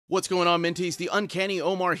What's going on, Minties? The Uncanny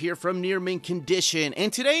Omar here from Near Mint Condition,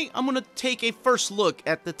 and today I'm going to take a first look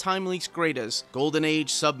at the Timely's greatest Golden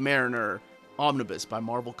Age Submariner Omnibus by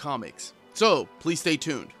Marvel Comics. So, please stay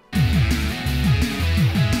tuned.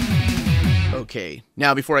 Okay,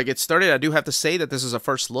 now before I get started, I do have to say that this is a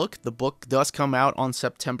first look. The book does come out on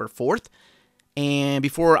September 4th. And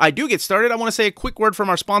before I do get started, I want to say a quick word from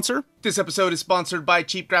our sponsor. This episode is sponsored by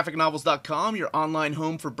cheapgraphicnovels.com, your online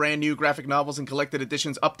home for brand new graphic novels and collected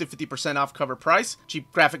editions up to 50% off cover price. Cheap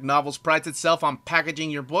Graphic Novels prides itself on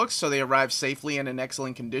packaging your books so they arrive safely and in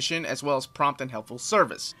excellent condition, as well as prompt and helpful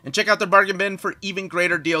service. And check out their bargain bin for even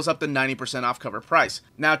greater deals up to 90% off cover price.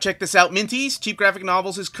 Now check this out, Minties. Cheap Graphic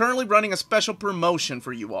Novels is currently running a special promotion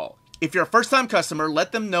for you all. If you're a first-time customer,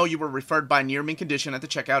 let them know you were referred by Near Mint Condition at the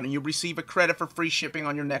checkout and you'll receive a credit for free shipping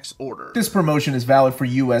on your next order. This promotion is valid for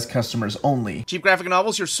U.S. customers only. Cheap Graphic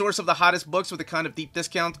Novels, your source of the hottest books with a kind of deep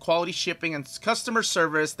discount, quality shipping, and customer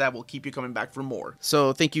service that will keep you coming back for more.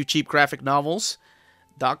 So thank you,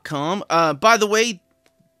 cheapgraphicnovels.com. By the way,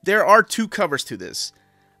 there are two covers to this.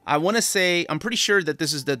 I want to say, I'm pretty sure that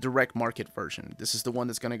this is the direct market version. This is the one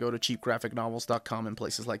that's going to go to cheapgraphicnovels.com and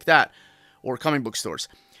places like that, or comic book stores.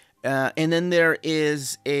 And then there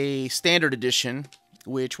is a standard edition,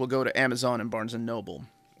 which will go to Amazon and Barnes & Noble.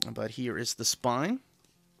 But here is the spine.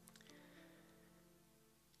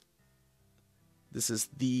 This is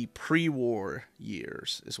the Pre-War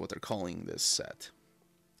Years, is what they're calling this set.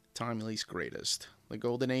 Timely's greatest. The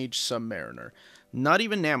Golden Age Submariner. Not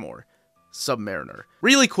even Namor. Submariner.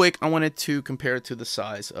 Really quick, I wanted to compare it to the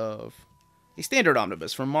size of a standard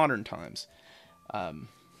omnibus from modern times.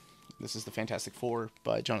 This is the Fantastic Four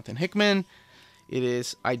by Jonathan Hickman. It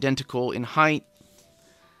is identical in height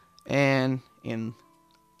and in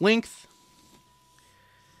length.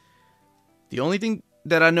 The only thing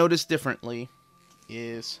that I noticed differently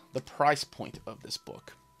is the price point of this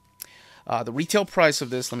book. The retail price of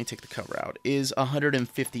this, let me take the cover out, is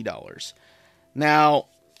 $150. Now,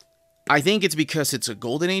 I think it's because it's a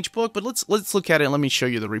Golden Age book, but let's look at it and let me show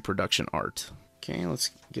you the reproduction art. Okay, let's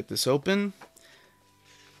get this open.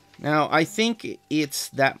 Now, I think it's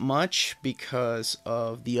that much because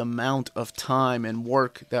of the amount of time and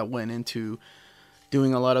work that went into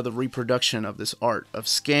doing a lot of the reproduction of this art, of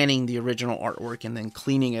scanning the original artwork and then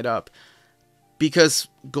cleaning it up. Because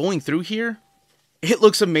going through here, it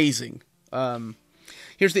looks amazing.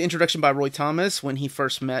 Here's the introduction by Roy Thomas when he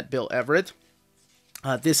first met Bill Everett.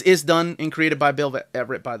 This is done and created by Bill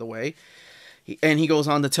Everett, by the way. And he goes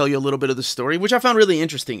on to tell you a little bit of the story, which I found really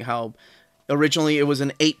interesting, how originally, it was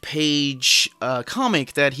an 8-page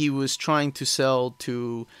comic that he was trying to sell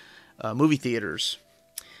to movie theaters.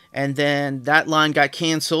 And then that line got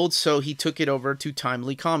canceled, so he took it over to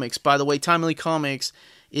Timely Comics. By the way, Timely Comics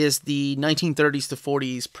is the 1930s to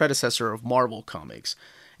 40s predecessor of Marvel Comics.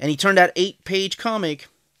 And he turned that 8-page comic,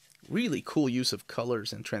 really cool use of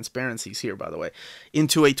colors and transparencies here, by the way,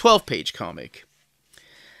 into a 12-page comic.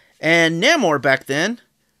 And Namor back then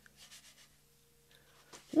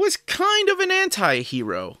was kind of an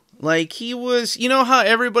anti-hero. Like, he was, you know how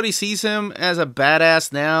everybody sees him as a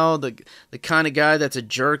badass now, the kind of guy that's a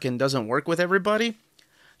jerk and doesn't work with everybody?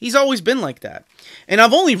 He's always been like that. And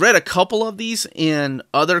I've only read a couple of these in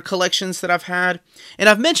other collections that I've had, and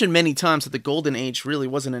I've mentioned many times that the Golden Age really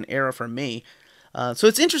wasn't an era for me. So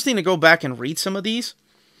it's interesting to go back and read some of these,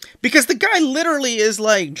 because the guy literally is,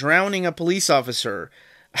 like, drowning a police officer.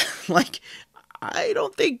 Like, I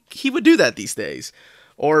don't think he would do that these days.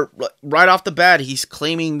 Or right off the bat, he's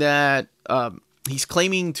claiming that he's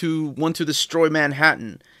claiming to want to destroy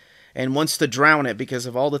Manhattan and wants to drown it because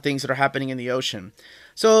of all the things that are happening in the ocean.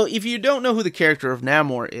 So if you don't know who the character of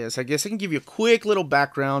Namor is, I guess I can give you a quick little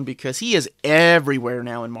background because he is everywhere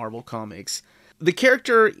now in Marvel Comics. The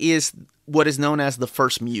character is what is known as the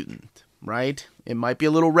first mutant, right? It might be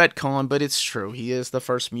a little retcon, but it's true. He is the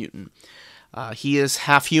first mutant. He is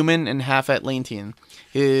half human and half Atlantean.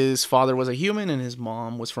 His father was a human and his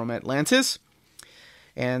mom was from Atlantis.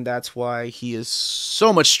 And that's why he is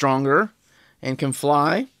so much stronger and can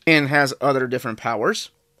fly and has other different powers.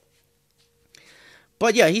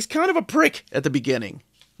 But yeah, he's kind of a prick at the beginning,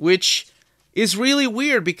 which is really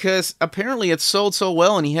weird because apparently it sold so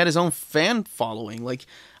well and he had his own fan following. Like,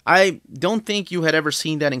 I don't think you had ever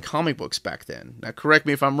seen that in comic books back then. Now, correct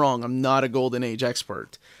me if I'm wrong. I'm not a Golden Age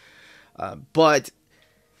expert. But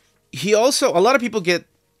he also, a lot of people get,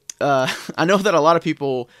 I know that a lot of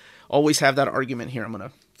people always have that argument here. I'm going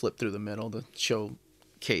to flip through the middle to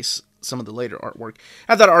showcase some of the later artwork.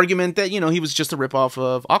 Have that argument that, you know, he was just a ripoff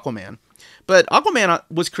of Aquaman. But Aquaman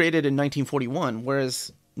was created in 1941,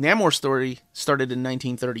 whereas Namor's story started in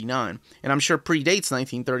 1939, and I'm sure predates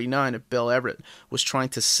 1939 if Bill Everett was trying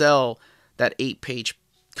to sell that 8-page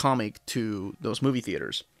comic to those movie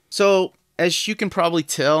theaters. So, as you can probably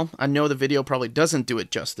tell, I know the video probably doesn't do it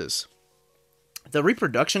justice. The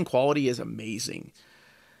reproduction quality is amazing.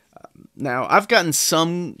 Now, I've gotten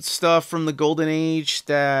some stuff from the Golden Age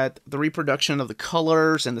that the reproduction of the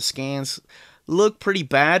colors and the scans look pretty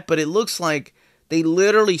bad, but it looks like they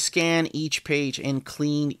literally scan each page and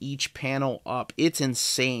clean each panel up. It's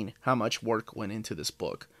insane how much work went into this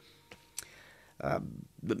book.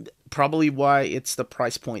 Probably why it's the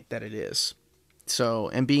price point that it is. So,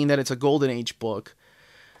 and being that it's a Golden Age book,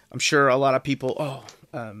 I'm sure a lot of people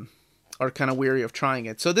are kind of weary of trying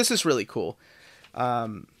it. So this is really cool.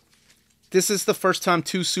 This is the first time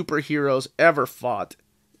 2 superheroes ever fought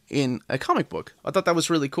in a comic book. I thought that was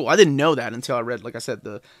really cool. I didn't know that until I read, like I said,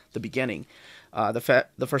 the beginning.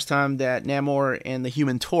 The first time that Namor and the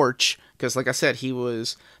Human Torch, because like I said, he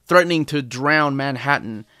was threatening to drown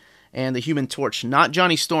Manhattan, and the Human Torch, not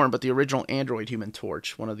Johnny Storm, but the original android Human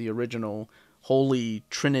Torch, one of the original Holy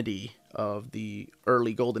Trinity of the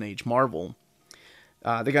early Golden Age Marvel,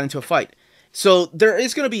 they got into a fight. So there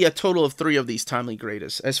is going to be a total of 3 of these Timely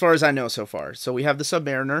Greatest, as far as I know so far. So we have the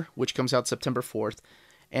Submariner, which comes out September 4th.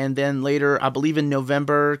 And then later, I believe in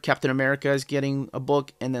November, Captain America is getting a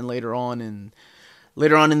book. And then later on in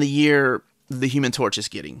the year, the Human Torch is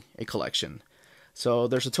getting a collection. So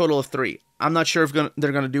there's a total of 3. I'm not sure if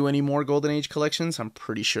they're going to do any more Golden Age collections. I'm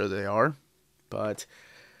pretty sure they are. But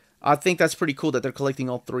I think that's pretty cool that they're collecting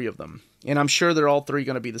all 3 of them. And I'm sure they're all 3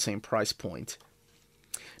 going to be the same price point.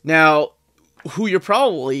 Now, who you're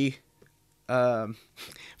probably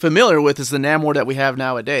familiar with is the Namor that we have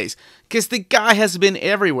nowadays. Because the guy has been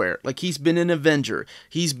everywhere. Like, he's been an Avenger.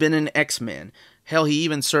 He's been an X-Men. Hell, he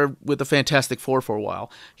even served with the Fantastic Four for a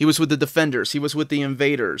while. He was with the Defenders. He was with the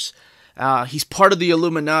Invaders. He's part of the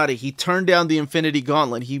Illuminati. He turned down the Infinity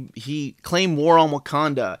Gauntlet. He claimed war on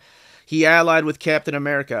Wakanda. He allied with Captain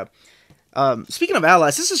America. Speaking of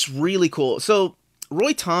allies, this is really cool. So,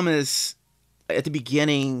 Roy Thomas, at the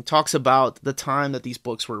beginning, talks about the time that these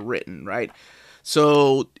books were written, right?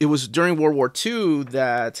 So, it was during World War II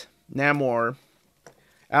that Namor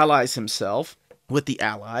allies himself with the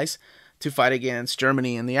Allies to fight against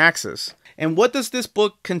Germany and the Axis. And what does this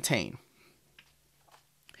book contain?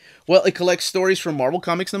 Well, it collects stories from Marvel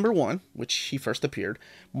Comics number 1, which he first appeared,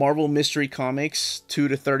 Marvel Mystery Comics 2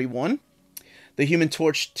 to 31, The Human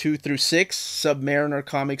Torch 2 through 6, Submariner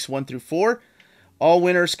Comics 1 through 4, All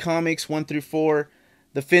Winners Comics 1 through 4,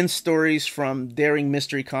 the Finn stories from Daring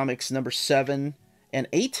Mystery Comics number 7 and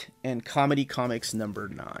 8, and Comedy Comics number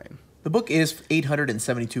 9. The book is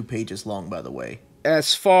 872 pages long, by the way.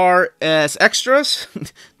 As far as extras,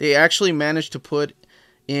 they actually managed to put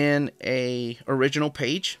in a original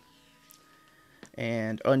page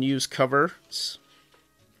and unused covers.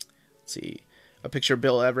 Let's see, a picture of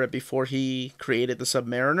Bill Everett before he created the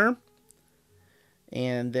Submariner.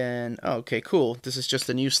 And then, oh, okay, cool. This is just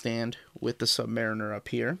a newsstand with the Submariner up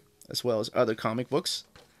here, as well as other comic books.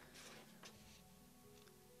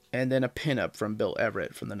 And then a pinup from Bill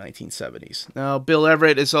Everett from the 1970s. Now, Bill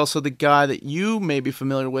Everett is also the guy that you may be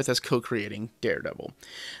familiar with as co-creating Daredevil.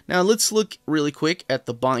 Now, let's look really quick at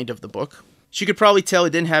the bind of the book. As you could probably tell, it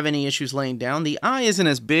didn't have any issues laying down. The eye isn't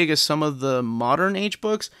as big as some of the modern age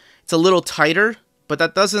books. It's a little tighter, but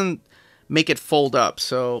that doesn't make it fold up.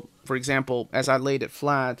 So, for example, as I laid it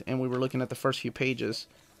flat and we were looking at the first few pages,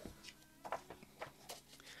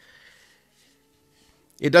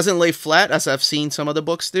 it doesn't lay flat as I've seen some of the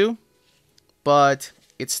books do, but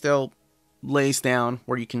it still lays down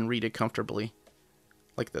where you can read it comfortably,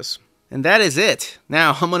 like this. And that is it.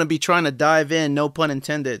 Now, I'm going to be trying to dive in, no pun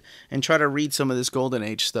intended, and try to read some of this Golden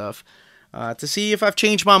Age stuff to see if I've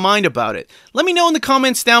changed my mind about it. Let me know in the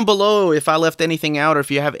comments down below if I left anything out or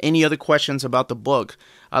if you have any other questions about the book.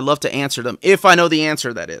 I'd love to answer them, if I know the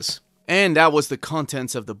answer, that is. And that was the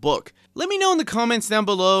contents of the book. Let me know in the comments down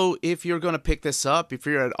below if you're going to pick this up, if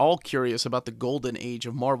you're at all curious about the Golden Age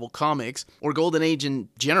of Marvel Comics, or Golden Age in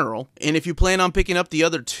general, and if you plan on picking up the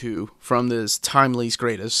other 2 from this Timely's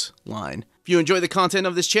Greatest line. If you enjoy the content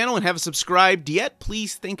of this channel and haven't subscribed yet,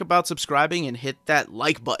 please think about subscribing and hit that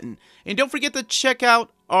like button. And don't forget to check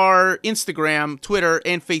out our Instagram, Twitter,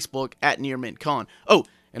 and Facebook at NearMintCon. Oh,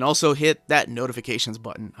 and also hit that notifications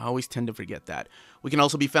button. I always tend to forget that. We can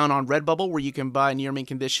also be found on Redbubble, where you can buy Near Mint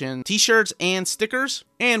Condition t-shirts and stickers.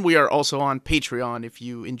 And we are also on Patreon if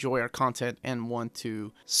you enjoy our content and want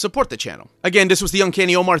to support the channel. Again, this was the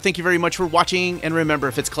Uncanny Omar. Thank you very much for watching. And remember,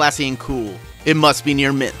 if it's classy and cool, it must be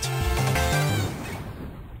Near Mint.